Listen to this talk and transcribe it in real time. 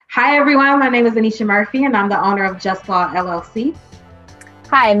Hi, everyone. My name is Anisha Murphy, and I'm the owner of Just Law LLC.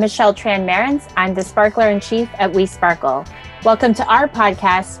 Hi, Michelle Tran-Marins. I'm the Sparkler in Chief at We Sparkle. Welcome to our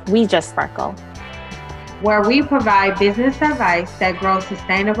podcast, We Just Sparkle, where we provide business advice that grows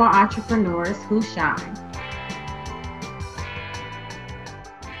sustainable entrepreneurs who shine.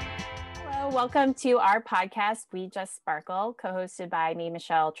 Hello, welcome to our podcast, We Just Sparkle, co-hosted by me,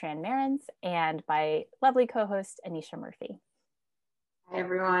 Michelle Tran-Marins, and by lovely co-host Anisha Murphy. Hi,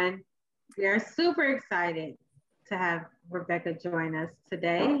 everyone. We are super excited to have Rebecca join us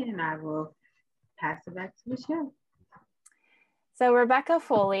today, and I will pass it back to Michelle. So Rebecca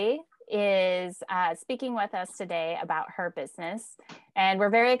Foley is speaking with us today about her business, and we're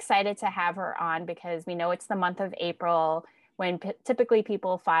very excited to have her on because we know it's the month of April when typically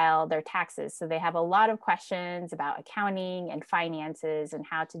people file their taxes. So they have a lot of questions about accounting and finances and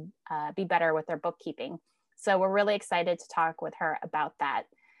how to be better with their bookkeeping. So we're really excited to talk with her about that.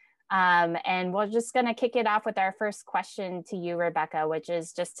 And we're just going to kick it off with our first question to you, Rebecca, which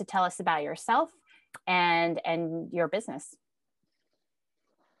is just to tell us about yourself and your business.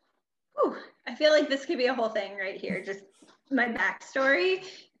 Ooh, I feel like this could be a whole thing right here, just my backstory,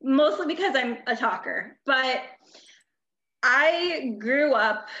 mostly because I'm a talker, but I grew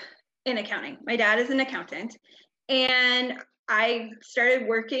up in accounting. My dad is an accountant, and I started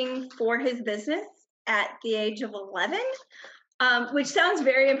working for his business at the age of 11, which sounds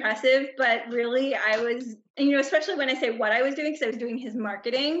very impressive, but really I was, especially when I say what I was doing, because I was doing his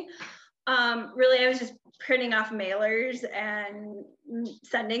marketing, really I was just printing off mailers and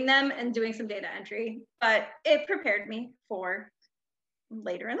sending them and doing some data entry, but it prepared me for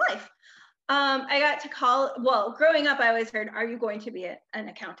later in life. I got to call, well, growing up, I always heard, are you going to be an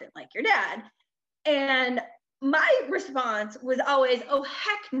accountant like your dad? And my response was always, oh,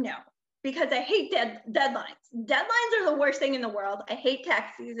 heck no, because I hate deadlines. Deadlines are the worst thing in the world. I hate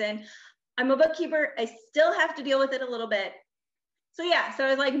tax season. I'm a bookkeeper. I still have to deal with it a little bit. So I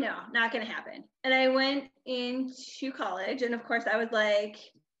was like, no, not going to happen. And I went into college, and of course I was like,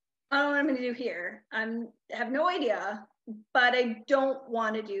 I don't know what I'm going to do here. I have no idea, but I don't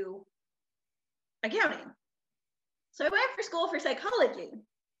want to do accounting. So I went for school for psychology.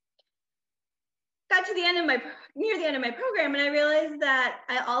 Got to near the end of my program, and I realized that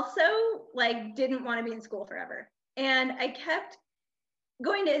I also didn't want to be in school forever. And I kept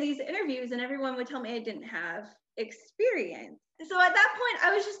going to these interviews, and everyone would tell me I didn't have experience. So at that point,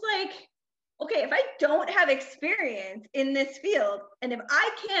 I was just like, okay, if I don't have experience in this field, and if I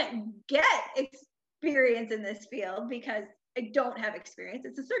can't get experience in this field because I don't have experience,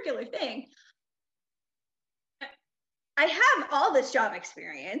 it's a circular thing. I have all this job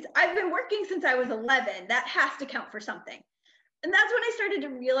experience. I've been working since I was 11. That has to count for something. And that's when I started to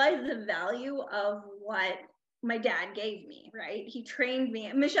realize the value of what my dad gave me, right? He trained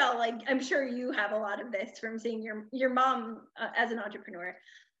me. Michelle, I'm sure you have a lot of this from seeing your mom as an entrepreneur.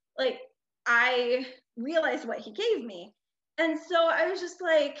 I realized what he gave me. And so I was just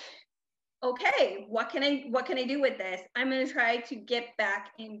like, okay, what can I do with this? I'm going to try to get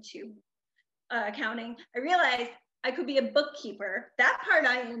back into accounting. I realized I could be a bookkeeper. That part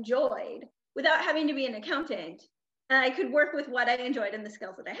I enjoyed without having to be an accountant. And I could work with what I enjoyed and the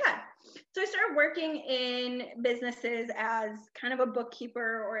skills that I had. So I started working in businesses as kind of a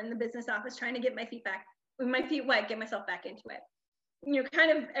bookkeeper or in the business office, trying to get my feet wet, get myself back into it.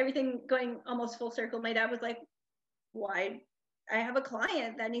 Kind of everything going almost full circle. My dad was like, why? I have a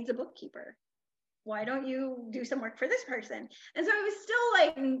client that needs a bookkeeper. Why don't you do some work for this person? And so I was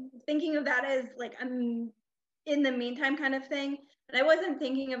still thinking of that as I'm in the meantime kind of thing. And I wasn't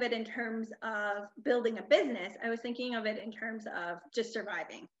thinking of it in terms of building a business. I was thinking of it in terms of just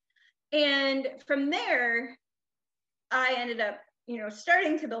surviving. And from there, I ended up,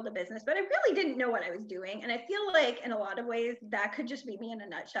 starting to build a business, but I really didn't know what I was doing. And I feel like in a lot of ways, that could just be me in a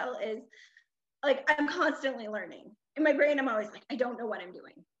nutshell, is I'm constantly learning. In my brain, I'm always like, I don't know what I'm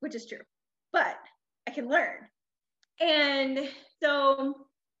doing, which is true, but I can learn. And so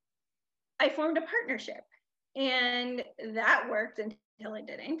I formed a partnership, and that worked until it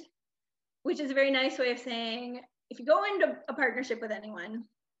didn't, which is a very nice way of saying, if you go into a partnership with anyone,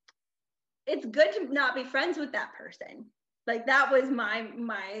 it's good to not be friends with that person. That was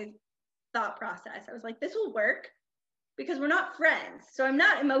my thought process. I was like, this will work because we're not friends. So I'm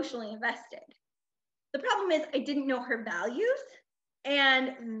not emotionally invested. The problem is I didn't know her values.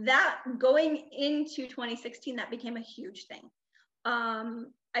 And that going into 2016, that became a huge thing.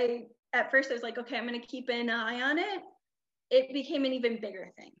 At first I was like, okay, I'm going to keep an eye on it. It became an even bigger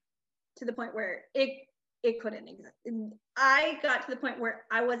thing, to the point where it couldn't exist. I got to the point where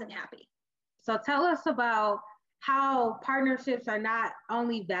I wasn't happy. So tell us about how partnerships are not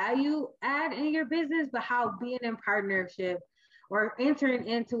only value add in your business, but how being in partnership or entering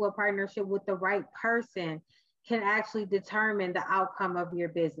into a partnership with the right person can actually determine the outcome of your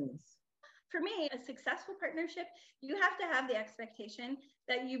business. For me, a successful partnership, you have to have the expectation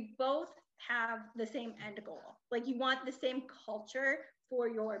that you both have the same end goal. Like you want the same culture for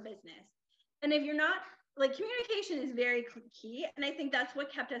your business. And if you're not, like, communication is very key. And I think that's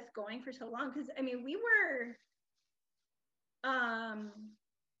what kept us going for so long. Because I mean, we were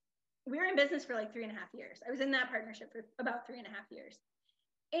in business for like 3.5 years. I was in that partnership for about 3.5 years.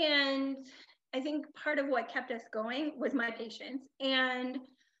 And I think part of what kept us going was my patience and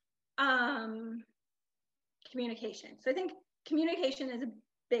communication. So I think communication is a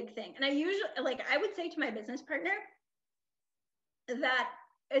big thing. And I usually, like, I would say to my business partner that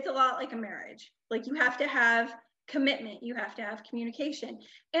it's a lot like a marriage. Like, you have to have commitment, you have to have communication.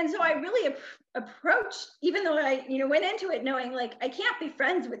 And so I really approached, even though I, went into it knowing like, I can't be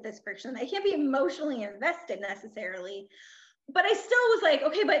friends with this person, I can't be emotionally invested necessarily, but I still was like,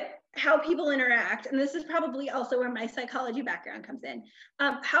 okay, but how people interact, and this is probably also where my psychology background comes in,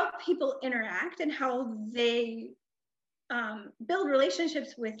 how people interact and how they build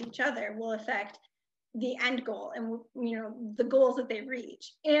relationships with each other will affect the end goal and, the goals that they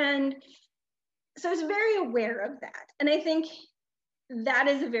reach. And so I was very aware of that. And I think that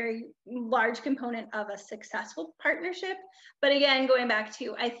is a very large component of a successful partnership. But again, going back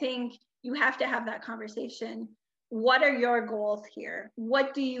to, I think you have to have that conversation. What are your goals here?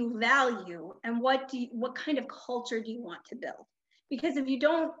 What do you value? And what kind of culture do you want to build? Because if you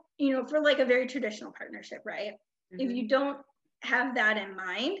don't, for like a very traditional partnership, right? Mm-hmm. If you don't have that in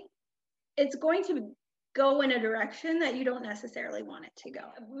mind, it's going to go in a direction that you don't necessarily want it to go.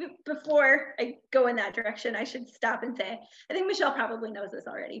 Before I go in that direction, I should stop and say, I think Michelle probably knows this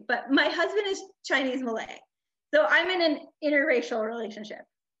already, but my husband is Chinese Malay. So I'm in an interracial relationship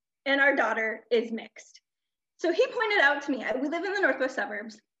and our daughter is mixed. So he pointed out to me, we live in the Northwest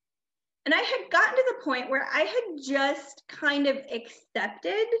suburbs, and I had gotten to the point where I had just kind of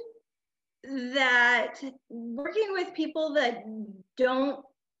accepted that working with people that don't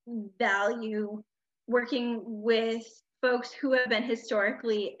value working with folks who have been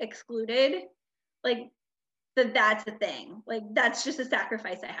historically excluded, like that's a thing. Like that's just a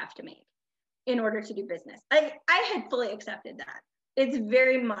sacrifice I have to make in order to do business. I had fully accepted that. It's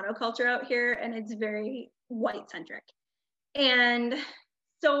very monoculture out here and it's very white centric. And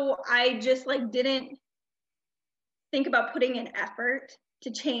so I just like didn't think about putting in effort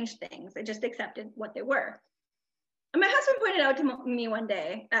to change things. I just accepted what they were. And my husband pointed out to me one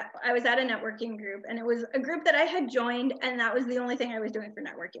day, I was at a networking group and it was a group that I had joined and that was the only thing I was doing for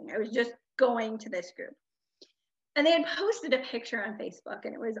networking. I was just going to this group. And they had posted a picture on Facebook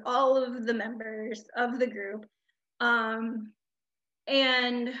and it was all of the members of the group. And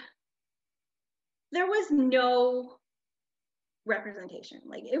there was no representation.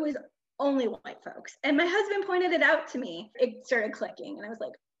 Like it was only white folks. And my husband pointed it out to me. It started clicking and I was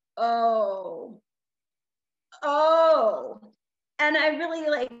like, oh. And I really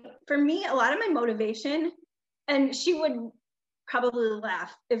like, for me, a lot of my motivation, and she would probably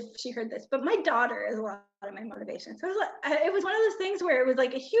laugh if she heard this, but my daughter is a lot of my motivation. So it was one of those things where it was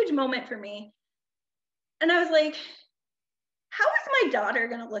like a huge moment for me. And I was like, how is my daughter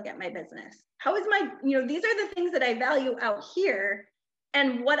going to look at my business? How is my, these are the things that I value out here.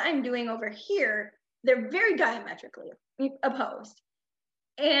 And what I'm doing over here, they're very diametrically opposed.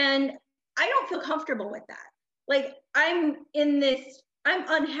 And I don't feel comfortable with that. Like I'm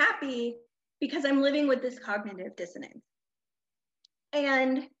unhappy because I'm living with this cognitive dissonance.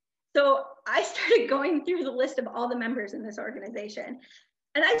 And so I started going through the list of all the members in this organization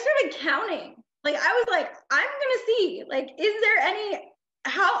and I started counting. Like, I was like, I'm gonna see, like, is there any,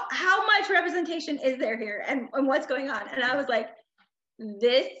 how much representation is there here and what's going on? And I was like,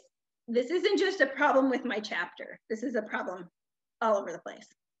 this isn't just a problem with my chapter. This is a problem all over the place.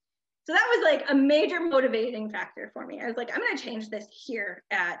 So that was like a major motivating factor for me. I was like, I'm going to change this here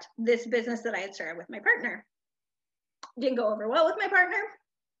at this business that I had started with my partner. Didn't go over well with my partner.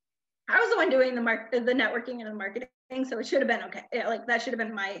 I was the one doing the networking and the marketing, so it should have been okay. Like that should have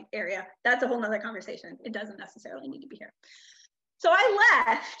been my area. That's a whole nother conversation. It doesn't necessarily need to be here. So I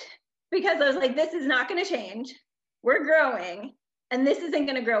left because I was like, this is not going to change. We're growing and this isn't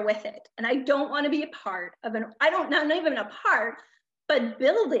going to grow with it. And I don't want to be a part of not even a part, but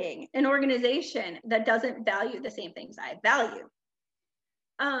building an organization that doesn't value the same things I value.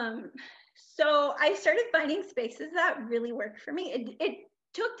 So I started finding spaces that really worked for me. It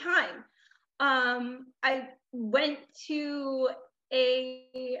took time. I went to a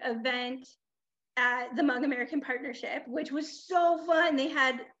event at the Hmong American Partnership, which was so fun. They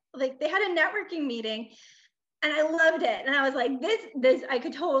had a networking meeting, and I loved it. And I was like, this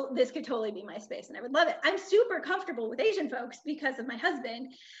could totally be my space, and I would love it. I'm super comfortable with Asian folks because of my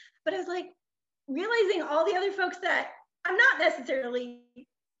husband, but I was like realizing all the other folks that I'm not necessarily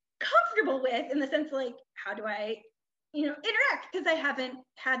comfortable with, in the sense like, how do I, interact? Because I haven't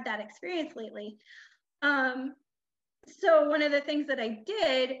had that experience lately. So one of the things that I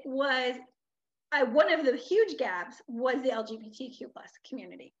did was, one of the huge gaps was the LGBTQ plus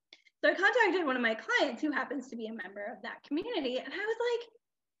community. So I contacted one of my clients who happens to be a member of that community. And I was like,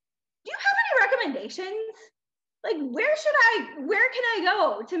 do you have any recommendations? Like, where can I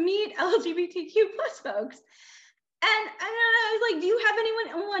go to meet LGBTQ plus folks? And I was like, do you have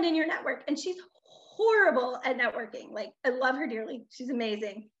anyone in your network? And she's horrible at networking. Like, I love her dearly. She's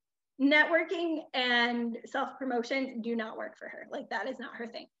amazing. Networking and self-promotion do not work for her. Like, that is not her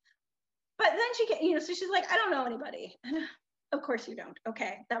thing. But then so she's like, I don't know anybody. Of course you don't.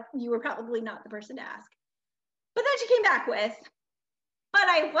 Okay, that you were probably not the person to ask. But then she came back with, but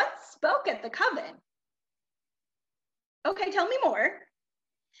I once spoke at the Coven. Okay, tell me more.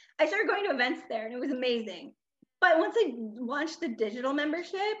 I started going to events there, and it was amazing. But once I launched the digital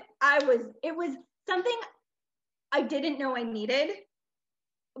membership, it was something I didn't know I needed,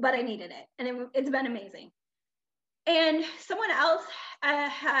 but I needed it, and it's been amazing. And someone else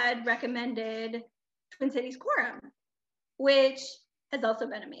had recommended Twin Cities Quorum, which has also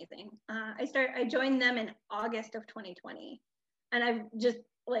been amazing. I joined them in August of 2020, and I've just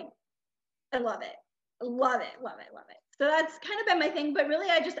I love it. Love it, love it, love it. So that's kind of been my thing. But really,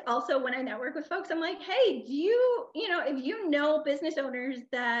 I just also, when I network with folks, I'm like, hey, do you, if you know business owners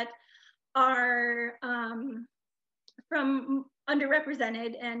that are from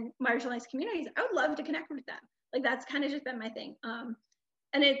underrepresented and marginalized communities, I would love to connect with them. Like, that's kind of just been my thing.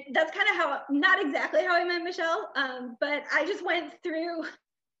 And that's kind of how, not exactly how I met Michelle, but I just went through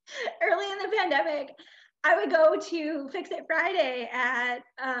early in the pandemic. I would go to Fix It Friday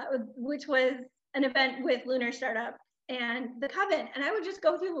which was an event with Lunar Startup and the Coven, and I would just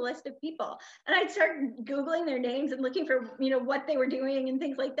go through the list of people, and I'd start Googling their names and looking for what they were doing and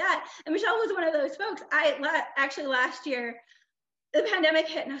things like that. And Michelle was one of those folks. Actually last year, the pandemic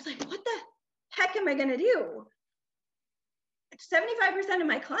hit, and I was like, what the heck am I going to do? 75% of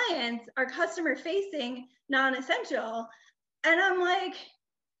my clients are customer facing, non-essential, and I'm like,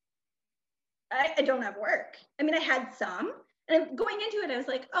 I don't have work. I mean, I had some, and going into it, I was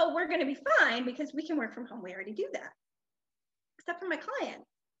like, oh, we're going to be fine because we can work from home. We already do that. Except for my clients,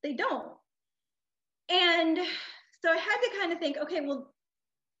 they don't. And so I had to kind of think, okay, well,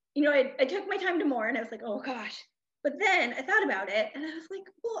 I took my time to more, and I was like, oh gosh. But then I thought about it, and I was like,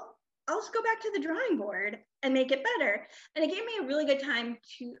 well, I'll just go back to the drawing board and make it better. And it gave me a really good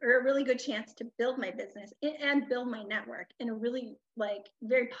a really good chance to build my business and build my network in a really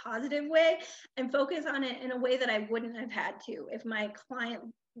very positive way, and focus on it in a way that I wouldn't have had to if my client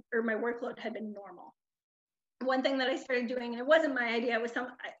or my workload had been normal. One thing that I started doing, and it wasn't my idea, it was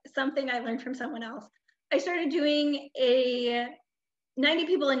something I learned from someone else. I started doing a 90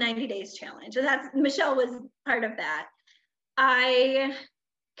 people in 90 days challenge. And Michelle was part of that. I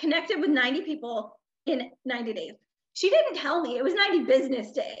connected with 90 people in 90 days. She didn't tell me it was 90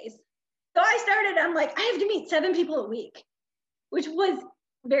 business days. So I started, I'm like, I have to meet 7 people a week, which was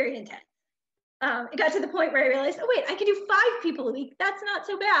very intense. It got to the point where I realized, oh wait, I can do 5 people a week. That's not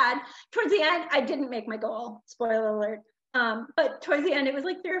so bad. Towards the end, I didn't make my goal, spoiler alert. But towards the end, it was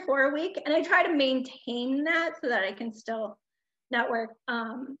like 3 or 4 a week. And I try to maintain that so that I can still network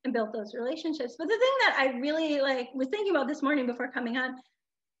and build those relationships. But the thing that I really was thinking about this morning before coming on,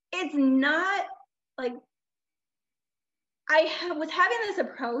 it's not I was having this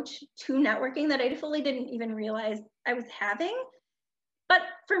approach to networking that I fully didn't even realize I was having. But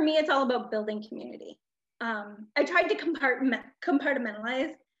for me, it's all about building community. I tried to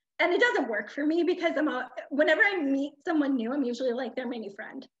compartmentalize, and it doesn't work for me because whenever I meet someone new, I'm usually like, they're my new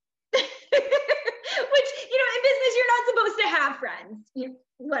friend. Which, in business, you're not supposed to have friends.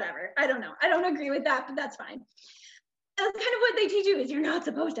 Whatever, I don't know. I don't agree with that, but that's fine. That's kind of what they teach you, is you're not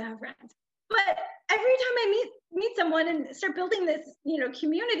supposed to have friends. But every time I meet someone and start building this,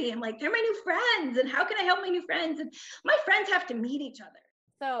 community, I'm like, they're my new friends, and how can I help my new friends? And my friends have to meet each other.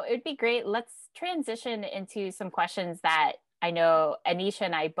 So it'd be great. Let's transition into some questions that I know Anisha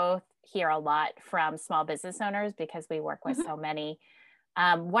and I both hear a lot from small business owners because we work with so many.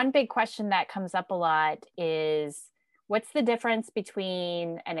 One big question that comes up a lot is, what's the difference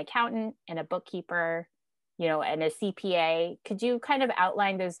between an accountant and a bookkeeper, and a CPA? Could you kind of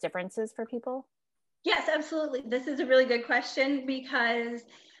outline those differences for people? Yes, absolutely. This is a really good question because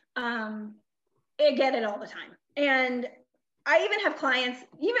I get it all the time. And I even have clients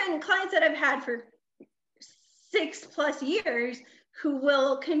that I've had for 6+ years who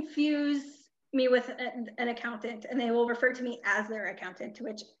will confuse me with an accountant, and they will refer to me as their accountant, to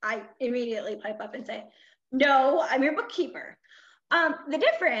which I immediately pipe up and say, no, I'm your bookkeeper. The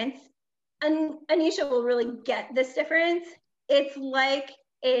difference, and Anisha will really get this difference, it's like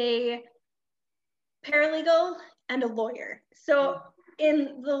a paralegal and a lawyer. So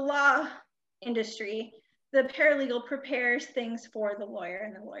in the law industry, the paralegal prepares things for the lawyer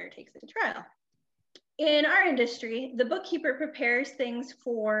and the lawyer takes it to trial. In our industry, the bookkeeper prepares things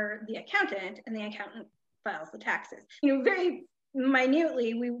for the accountant and the accountant files the taxes. You know, very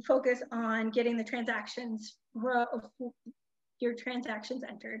minutely, we focus on getting the transactions, your transactions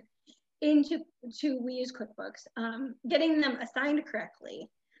entered into, we use QuickBooks, getting them assigned correctly,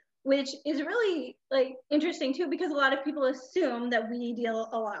 which is really like interesting too, because a lot of people assume that we deal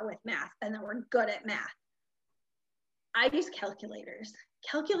a lot with math and that we're good at math. I use calculators.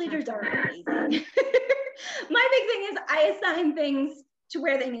 Calculators are amazing. My big thing is I assign things to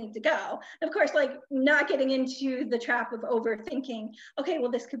where they need to go. Of course, like not getting into the trap of overthinking, okay,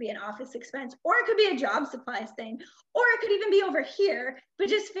 well, this could be an office expense, or it could be a job supplies thing, or it could even be over here, but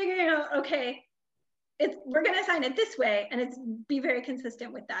just figuring out, okay, we're gonna assign it this way, and be very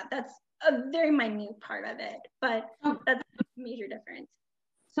consistent with that. That's a very minute part of it, but that's a major difference.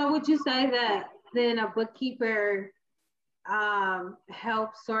 So would you say that then a bookkeeper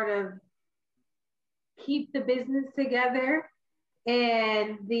helps sort of keep the business together,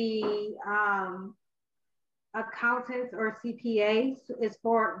 and the accountants or CPAs is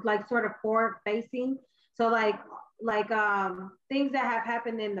for like sort of forward facing? So like things that have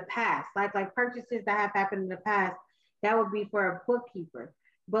happened in the past, like purchases that have happened in the past, that would be for a bookkeeper.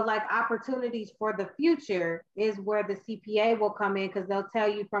 But like opportunities for the future is where the CPA will come in, because they'll tell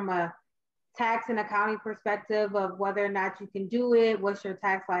you from a tax and accounting perspective of whether or not you can do it, what's your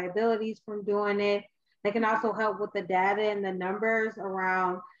tax liabilities from doing it. They can also help with the data and the numbers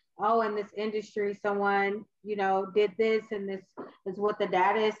around, oh, in this industry, someone, you know, did this, and this is what the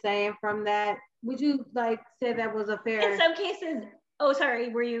data is saying from that. Would you like say that was a fair? In some cases, oh, sorry,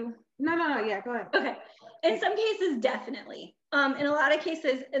 were you? No, yeah, go ahead. Okay. In some cases, definitely. In a lot of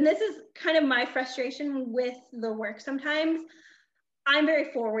cases, and this is kind of my frustration with the work sometimes, I'm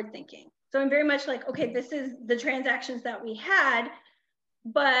very forward thinking. So I'm very much like, okay, this is the transactions that we had,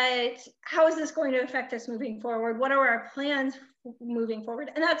 but how is this going to affect us moving forward? What are our plans moving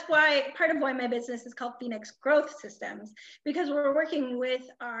forward? And that's why part of why my business is called Phoenix Growth Systems, because we're working with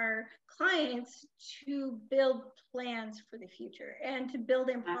our clients to build plans for the future and to build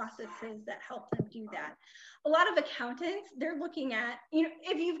in processes that help them do that. A lot of accountants, they're looking at, you know,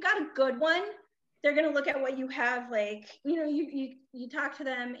 if you've got a good one, they're going to look at what you have, like, you know, you talk to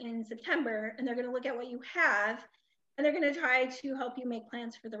them in September, and they're going to look at what you have, and they're going to try to help you make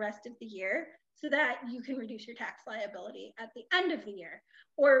plans for the rest of the year so that you can reduce your tax liability at the end of the year,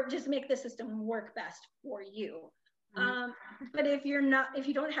 or just make the system work best for you. But if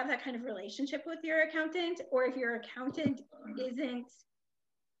you don't have that kind of relationship with your accountant, or if your accountant isn't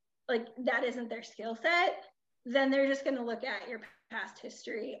their skill set, then they're just going to look at your past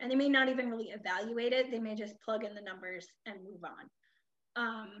history, and they may not even really evaluate it. They may just plug in the numbers and move on.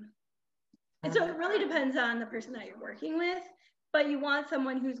 And so it really depends on the person that you're working with, but you want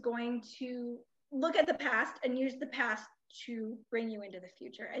someone who's going to look at the past and use the past to bring you into the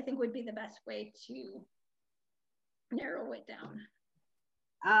future, I think would be the best way to narrow it down.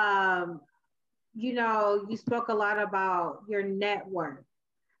 You know, you spoke a lot about your network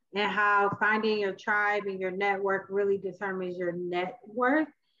and how finding your tribe and your network really determines your net worth.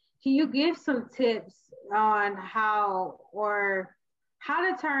 Can you give some tips on how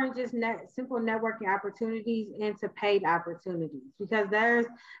to turn just simple networking opportunities into paid opportunities? Because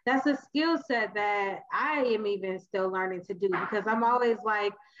that's a skill set that I am even still learning to do, because I'm always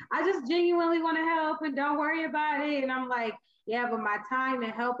like, I just genuinely want to help and don't worry about it. And I'm like, yeah, but my time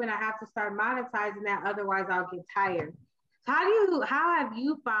and helping, I have to start monetizing that. Otherwise I'll get tired. So how have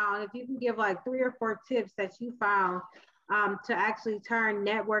you found, if you can give like 3 or 4 tips that you found to actually turn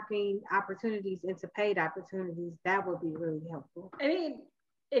networking opportunities into paid opportunities, that would be really helpful. I mean,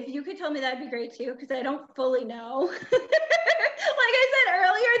 if you could tell me, that'd be great too, because I don't fully know. Like I said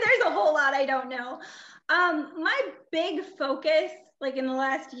earlier, there's a whole lot I don't know. My big focus, like in the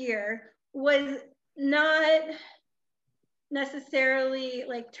last year, was not necessarily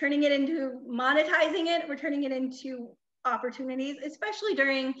like turning it into monetizing it or turning it into opportunities, especially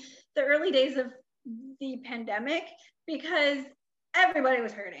during the early days of the pandemic, because everybody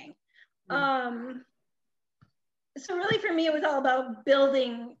was hurting. so really for me, it was all about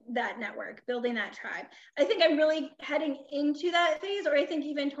building that network, building that tribe. I think I'm really heading into that phase, or I think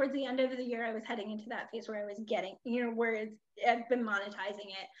even towards the end of the year, I was heading into that phase where I was getting, where I've been monetizing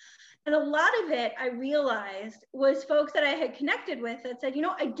it. And a lot of it I realized was folks that I had connected with that said,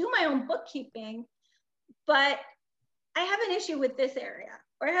 I do my own bookkeeping, but I have an issue with this area,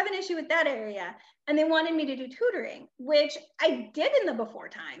 or I have an issue with that area. And they wanted me to do tutoring, which I did in the before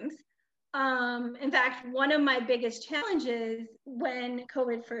times. In fact, one of my biggest challenges when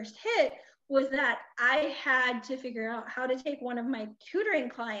COVID first hit was that I had to figure out how to take one of my tutoring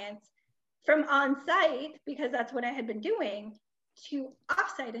clients from on-site, because that's what I had been doing, to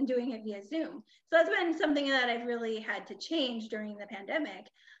off-site and doing it via Zoom. So that's been something that I've really had to change during the pandemic.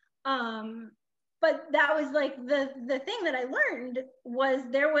 But that was like the thing that I learned was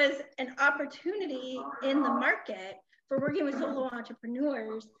there was an opportunity in the market for working with solo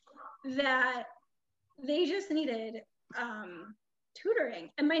entrepreneurs that they just needed tutoring,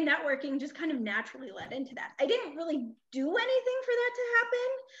 and my networking just kind of naturally led into that. I didn't really do anything for that to happen.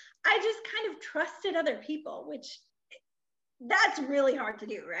 I just kind of trusted other people, which that's really hard to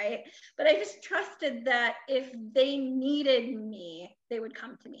do, right? But I just trusted that if they needed me, they would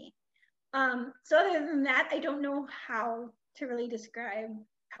come to me. So other than that, I don't know how to really describe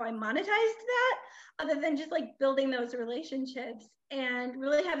how I monetized that, other than just like building those relationships and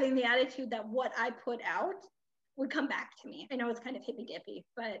really having the attitude that what I put out would come back to me. I know it's kind of hippy dippy,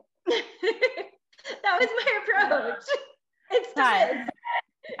 but that was my approach. It's time.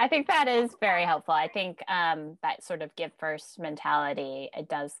 I think that is very helpful. I think that sort of give first mentality, it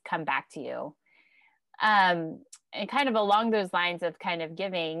does come back to you. And kind of along those lines of kind of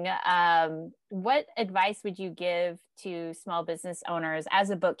giving, what advice would you give to small business owners as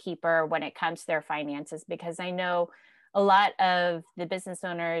a bookkeeper when it comes to their finances? Because I know a lot of the business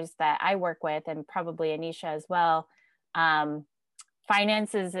owners that I work with, and probably Anisha as well,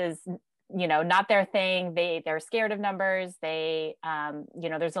 finances is, not their thing. They're scared of numbers. There's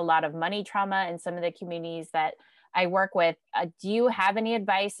a lot of money trauma in some of the communities that I work with. Do you have any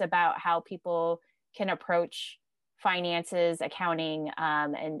advice about how people can approach finances, accounting,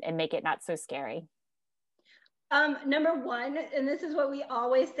 and make it not so scary? Number one, and this is what we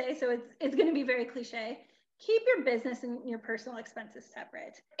always say, so it's going to be very cliche, keep your business and your personal expenses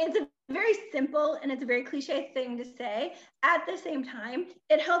separate. It's a very simple and it's a very cliche thing to say. At the same time,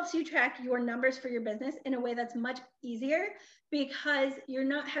 it helps you track your numbers for your business in a way that's much easier, because you're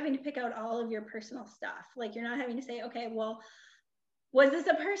not having to pick out all of your personal stuff. Like, you're not having to say, okay, well, was this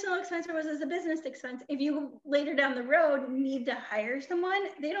a personal expense or was this a business expense? If you later down the road need to hire someone,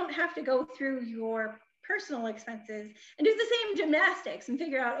 they don't have to go through your personal expenses and do the same gymnastics and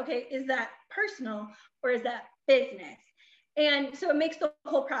figure out, okay, is that personal or is that business? And so it makes the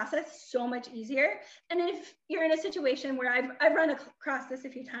whole process so much easier. And if you're in a situation where I've run across this a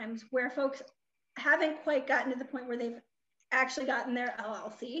few times where folks haven't quite gotten to the point where they've actually gotten their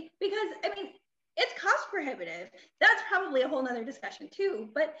LLC, because it's cost prohibitive. That's probably a whole nother discussion too,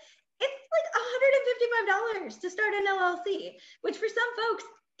 but it's like $155 to start an LLC, which for some folks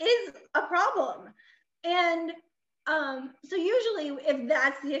is a problem. And so usually if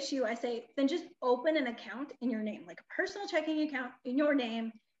that's the issue, I say, then just open an account in your name, like a personal checking account in your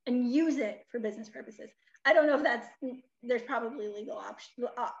name, and use it for business purposes. I don't know if there's probably legal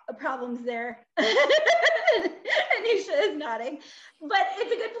problems there. Anisha is nodding, but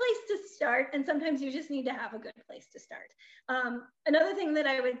it's a good place to start. And sometimes you just need to have a good place to start. Another thing that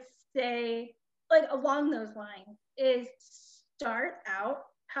I would say, like along those lines, is start out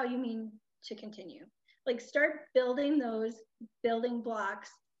how you mean to continue. Like, start building those building blocks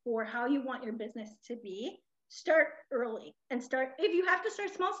for how you want your business to be. Start early and if you have to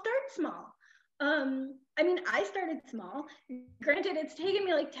start small, start small. I started small. Granted, it's taken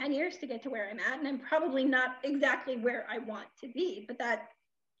me like 10 years to get to where I'm at, and I'm probably not exactly where I want to be, but that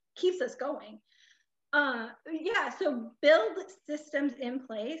keeps us going. So build systems in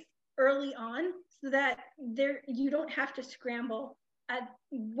place early on so that you don't have to scramble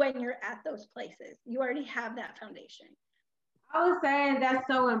when you're at those places. You already have that foundation. I was saying that's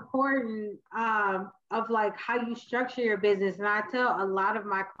so important, of like how you structure your business. And I tell a lot of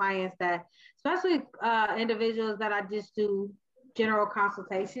my clients that, especially individuals that I just do general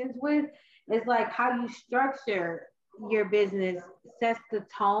consultations with, is like how you structure your business sets the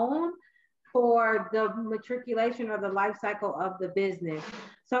tone for the matriculation or the life cycle of the business.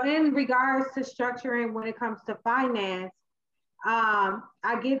 So in regards to structuring when it comes to finance,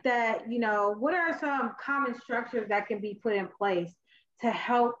 I get that, what are some common structures that can be put in place to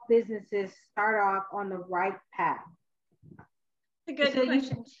help businesses start off on the right path? a good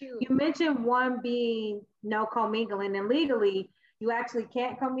question too. You mentioned one being no commingling, and legally you actually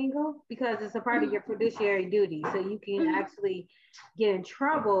can't commingle because it's a part of your fiduciary duty. So you can actually get in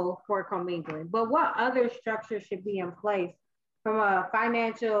trouble for commingling. But what other structure should be in place from a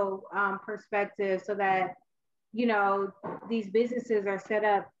financial perspective so that, you know, these businesses are set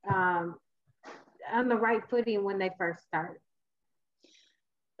up on the right footing when they first start?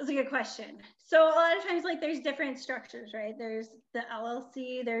 That's a good question. So a lot of times, like, there's different structures, right? There's the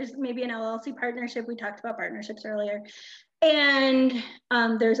LLC, there's maybe an LLC partnership. We talked about partnerships earlier. And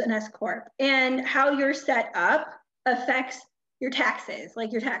there's an S Corp. And how you're set up affects your taxes,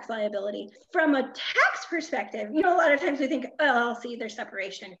 like your tax liability. From a tax perspective, you know, a lot of times we think LLC, there's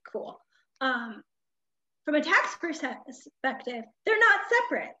separation, cool. From a tax perspective, they're not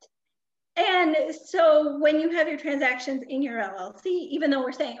separate. And so when you have your transactions in your LLC, even though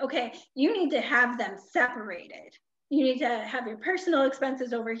we're saying, okay, you need to have them separated. You need to have your personal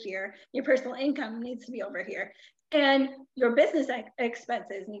expenses over here. Your personal income needs to be over here. And your business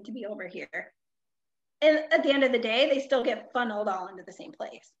expenses need to be over here. And at the end of the day, they still get funneled all into the same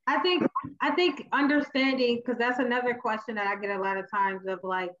place. I think understanding, because that's another question that I get a lot of times of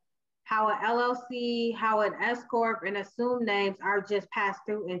like how an LLC, how an S Corp and assumed names are just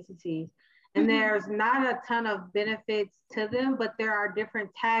pass-through entities. And there's not a ton of benefits to them, but there are different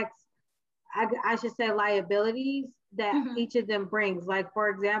tax, I should say, liabilities that each of them brings. Like, for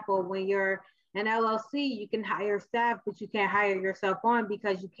example, when you're an LLC, you can hire staff, but you can't hire yourself on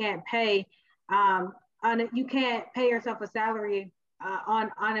because you can't pay you can't pay yourself a salary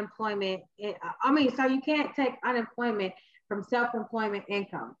on unemployment. So you can't take unemployment from self-employment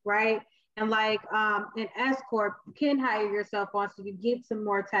income, right? And like in S Corp, you can hire yourself on so you get some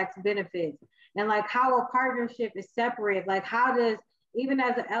more tax benefits. And like how a partnership is separate, like how does, even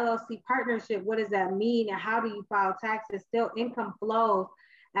as an LLC partnership, what does that mean? And how do you file taxes? Still income flows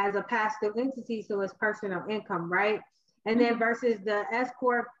as a pass-through entity, so it's personal income, right? And then versus the S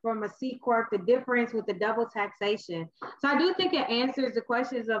Corp from a C Corp, the difference with the double taxation. So I do think it answers the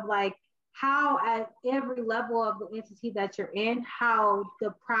questions of like how at every level of the entity that you're in, how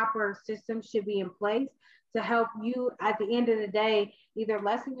the proper system should be in place to help you at the end of the day, either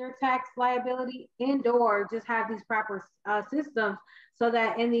lessen your tax liability and or just have these proper systems so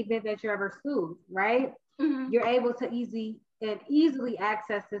that in the event that you're ever sued, right? You're able to easily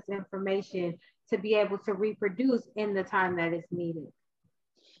access this information to be able to reproduce in the time that it's needed.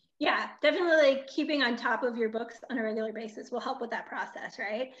 Yeah, definitely keeping on top of your books on a regular basis will help with that process,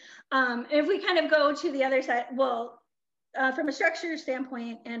 right? If we kind of go to the other side, well, from a structure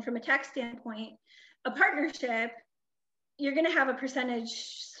standpoint and from a tax standpoint, a partnership, you're going to have a percentage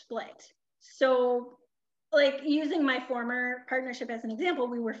split. So like using my former partnership as an example,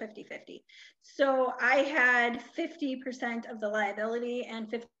 we were 50-50. So I had 50% of the liability and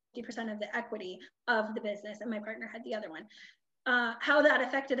 50% of the equity of the business, and my partner had the other one. How that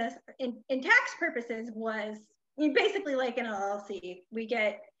affected us in tax purposes was basically like an LLC. We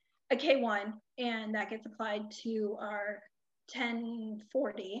get a K1 and that gets applied to our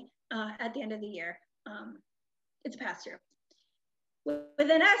 1040 at the end of the year. It's a pass-through.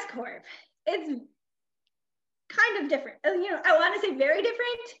 With an S Corp, it's kind of different. You know, I want to say very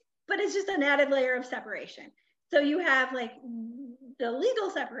different, but it's just an added layer of separation. So you have like the legal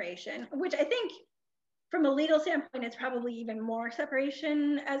separation, which I think from a legal standpoint, it's probably even more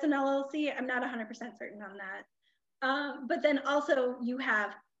separation as an LLC. I'm not 100% certain on that. But then also you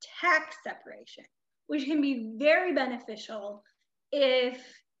have tax separation, which can be very beneficial if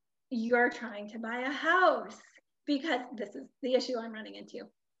you're trying to buy a house, because this is the issue I'm running into,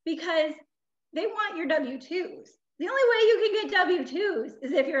 because they want your W-2s. The only way you can get W-2s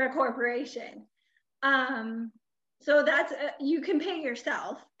is if you're a corporation. So that's, you can pay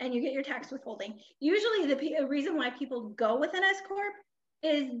yourself and you get your tax withholding. Usually the reason why people go with an S Corp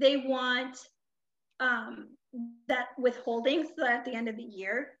is they want that withholding so that at the end of the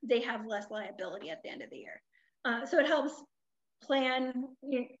year, they have less liability at the end of the year. So it helps plan,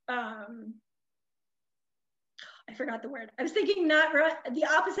 I forgot the word. I was thinking the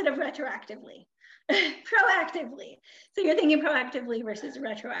opposite of retroactively, proactively. So you're thinking proactively versus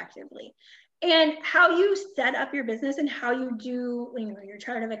retroactively. And how you set up your business and how you do, you know, your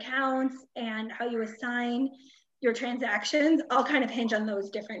chart of accounts and how you assign your transactions all kind of hinge on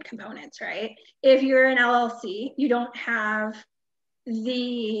those different components, right? If you're an LLC, you don't have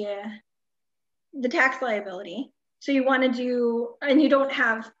the tax liability. So you want to do, and you don't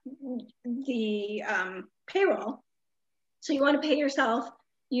have the payroll. So you want to pay yourself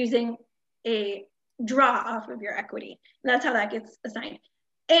using a draw off of your equity. And that's how that gets assigned.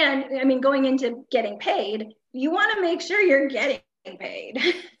 And I mean, going into getting paid, you want to make sure you're getting paid.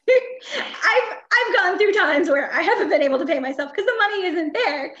 I've gone through times where I haven't been able to pay myself because the money isn't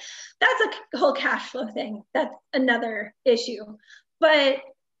there. That's a whole cash flow thing. That's another issue. But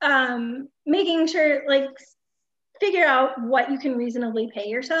making sure, like, figure out what you can reasonably pay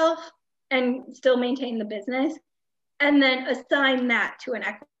yourself and still maintain the business, and then assign that to an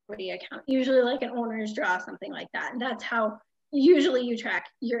equity account, usually like an owner's draw, something like that. And that's how usually you track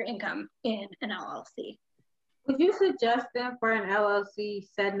your income in an LLC. Would you suggest then for an LLC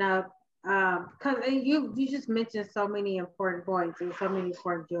setting up, because you just mentioned so many important points and so many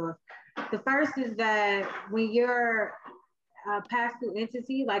important jewels. The first is that when you're a pass-through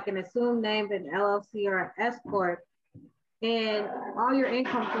entity, like an assumed name, an LLC or an S corp, and all your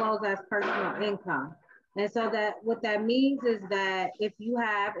income flows as personal income. And so that what that means is that if you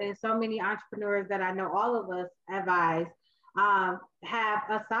have, and so many entrepreneurs that I know all of us advise, have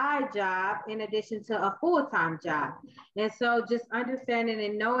a side job in addition to a full-time job. And so just understanding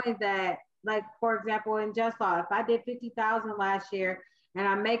and knowing that, like, for example, in Just Law, if I did 50,000 last year and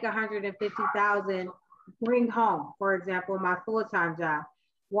I make 150,000 bring home, for example, my full-time job,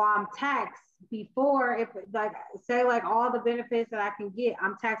 while I'm taxed before, if like, say like all the benefits that I can get,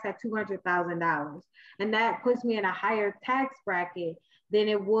 I'm taxed at $200,000. And that puts me in a higher tax bracket than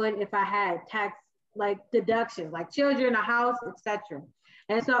it would if I had tax like deductions, like children, a house, etc.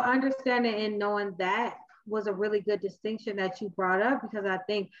 And so understanding and knowing that was a really good distinction that you brought up, because I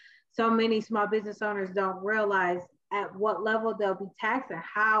think so many small business owners don't realize at what level they'll be taxed and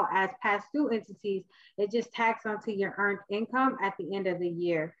how, as pass-through entities, it just tax onto your earned income at the end of the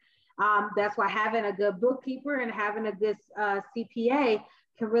year. That's why having a good bookkeeper and having a good CPA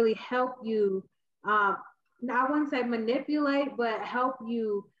can really help you, I wouldn't say manipulate, but help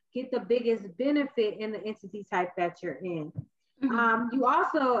you get the biggest benefit in the entity type that you're in. Mm-hmm. You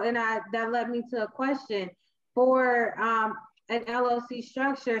also, and that led me to a question for an LLC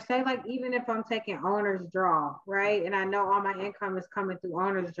structure. Say like, even if I'm taking owner's draw, right? And I know all my income is coming through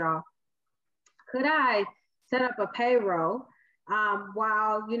owner's draw. Could I set up a payroll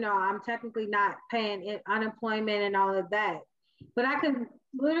while, you know, I'm technically not paying unemployment and all of that, but I can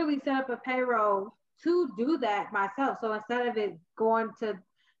literally set up a payroll to do that myself. So instead of it going to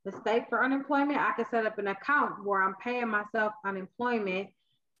the state for unemployment, I can set up an account where I'm paying myself unemployment,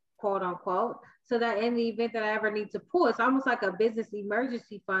 quote unquote, so that in the event that I ever need to pull, it's almost like a business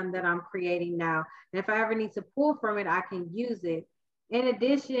emergency fund that I'm creating now. And if I ever need to pull from it, I can use it. In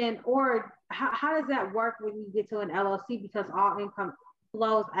addition, or how does that work when you get to an LLC? Because all income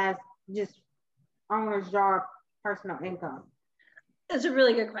flows as just owner's draw personal income. That's a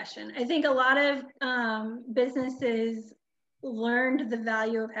really good question. I think a lot of businesses learned the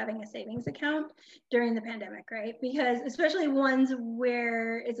value of having a savings account during the pandemic, right? Because especially ones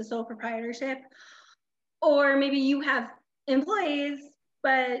where it's a sole proprietorship, or maybe you have employees,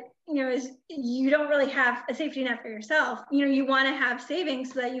 but you know, you don't really have a safety net for yourself. You know, you want to have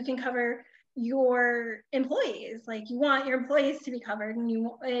savings so that you can cover your employees. Like, you want your employees to be covered, and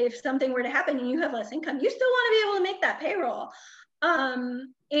you, if something were to happen and you have less income, you still want to be able to make that payroll.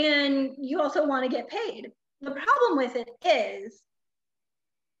 And you also want to get paid. The problem with it is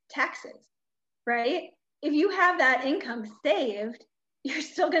taxes, right? If you have that income saved, you're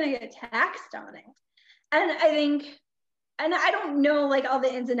still going to get taxed on it. And I think, and I don't know like all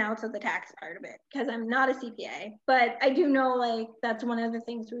the ins and outs of the tax part of it because I'm not a CPA, but I do know like that's one of the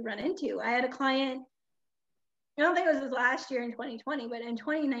things we run into. I had a client, I don't think it was last year in 2020, but in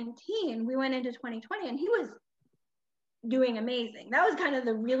 2019, we went into 2020 and he was doing amazing. That was kind of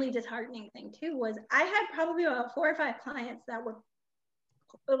the really disheartening thing too, was I had probably about 4 or 5 clients that were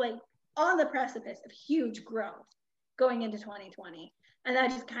like on the precipice of huge growth going into 2020. And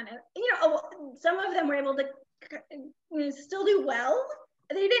that just kind of, you know, some of them were able to, you know, still do well.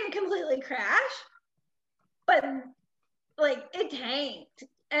 They didn't completely crash, but like it tanked.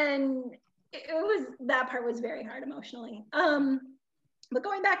 And it was, that part was very hard emotionally. But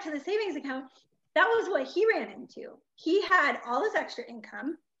going back to the savings account, that was what he ran into. He had all this extra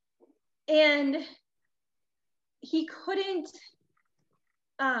income and he couldn't,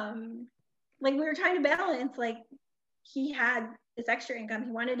 like we were trying to balance, like he had this extra income,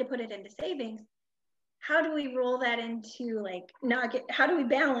 he wanted to put it into savings. How do we roll that into like, how do we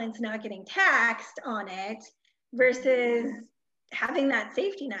balance not getting taxed on it versus having that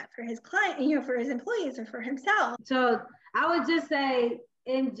safety net for his client, you know, for his employees or for himself? So I would just say,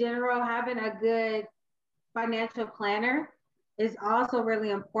 in general, having a good financial planner is also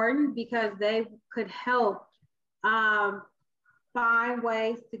really important because they could help find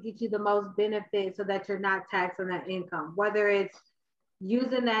ways to get you the most benefit so that you're not taxed on that income, whether it's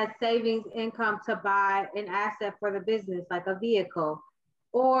using that savings income to buy an asset for the business, like a vehicle,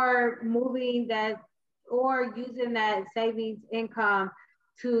 or moving that, or using that savings income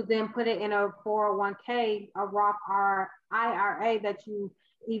to then put it in a 401k, a Roth or IRA that you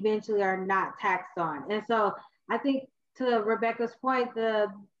eventually are not taxed on. And so I think, to Rebecca's point,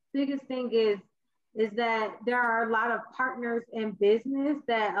 the biggest thing is that there are a lot of partners in business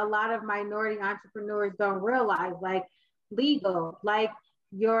that a lot of minority entrepreneurs don't realize, like legal, like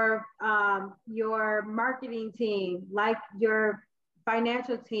your marketing team, like your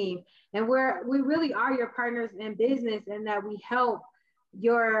financial team. And we really are your partners in business, and that we help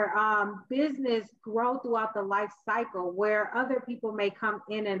your business grow throughout the life cycle, where other people may come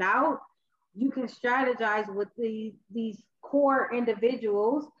in and out. You can strategize with these core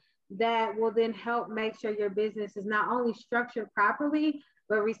individuals that will then help make sure your business is not only structured properly,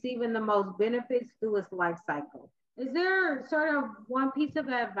 but receiving the most benefits through its life cycle. Is there sort of one piece of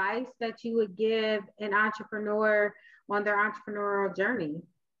advice that you would give an entrepreneur on their entrepreneurial journey?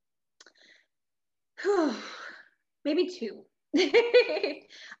 Maybe two.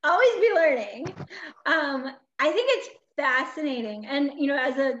 Always be learning. I think it's fascinating. And, you know,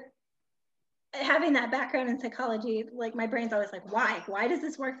 having that background in psychology, like my brain's always like, why does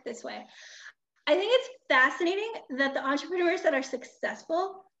this work this way? I think it's fascinating that the entrepreneurs that are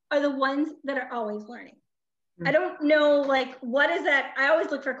successful are the ones that are always learning. I don't know, like, what is that? I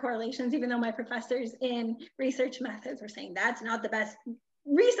always look for correlations, even though my professors in research methods were saying that's not the best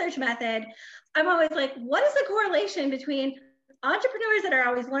research method. I'm always like, what is the correlation between entrepreneurs that are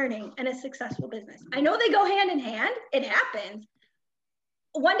always learning and a successful business? I know they go hand in hand. It happens.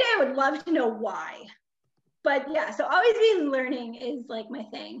 One day I would love to know why. But yeah, so always be learning is like my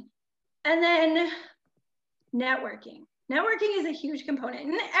thing. And then networking. Networking is a huge component.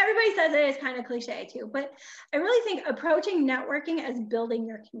 And everybody says it is kind of cliche too, but I really think approaching networking as building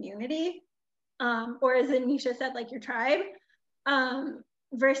your community, or as Anisha said, like your tribe,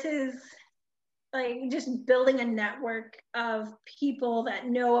 versus like just building a network of people that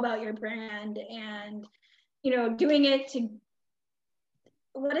know about your brand, and, you know, doing it to,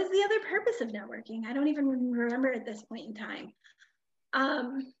 what is the other purpose of networking? I don't even remember at this point in time.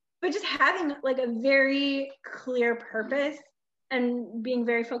 But just having like a very clear purpose and being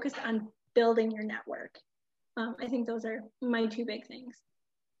very focused on building your network. I think those are my two big things.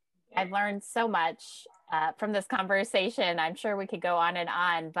 I've learned so much from this conversation. I'm sure we could go on and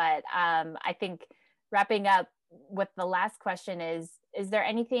on, but I think wrapping up with the last question is there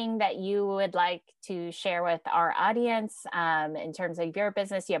anything that you would like to share with our audience in terms of your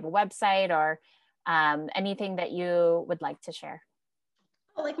business? You have a website or anything that you would like to share?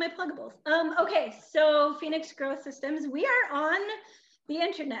 Oh, like my pluggables. Okay, so Phoenix Growth Systems, we are on the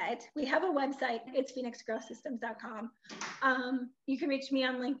internet. We have a website. It's phoenixgrowthsystems.com. You can reach me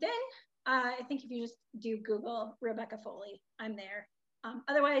on LinkedIn. I think if you just do Google Rebecca Foley, I'm there.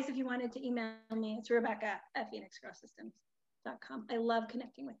 Otherwise, if you wanted to email me, it's rebecca@phoenixgrowthsystems.com. I love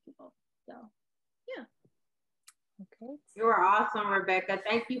connecting with people. So, yeah. Okay. You are awesome, Rebecca.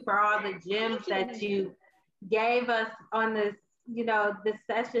 Thank you for all the gems that you gave us on this, you know, this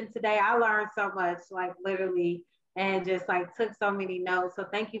session today. I learned so much, like literally, and just like took so many notes. So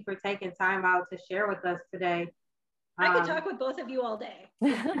thank you for taking time out to share with us today. I could talk with both of you all day.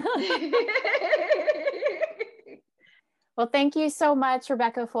 Well, thank you so much,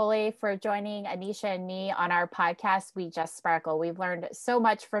 Rebecca Foley, for joining Anisha and me on our podcast, We Just Sparkle. We've learned so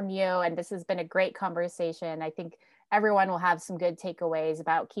much from you, and this has been a great conversation. I think everyone will have some good takeaways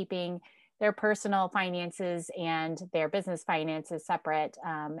about keeping their personal finances and their business finances separate,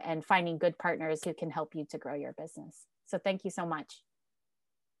 and finding good partners who can help you to grow your business. So thank you so much.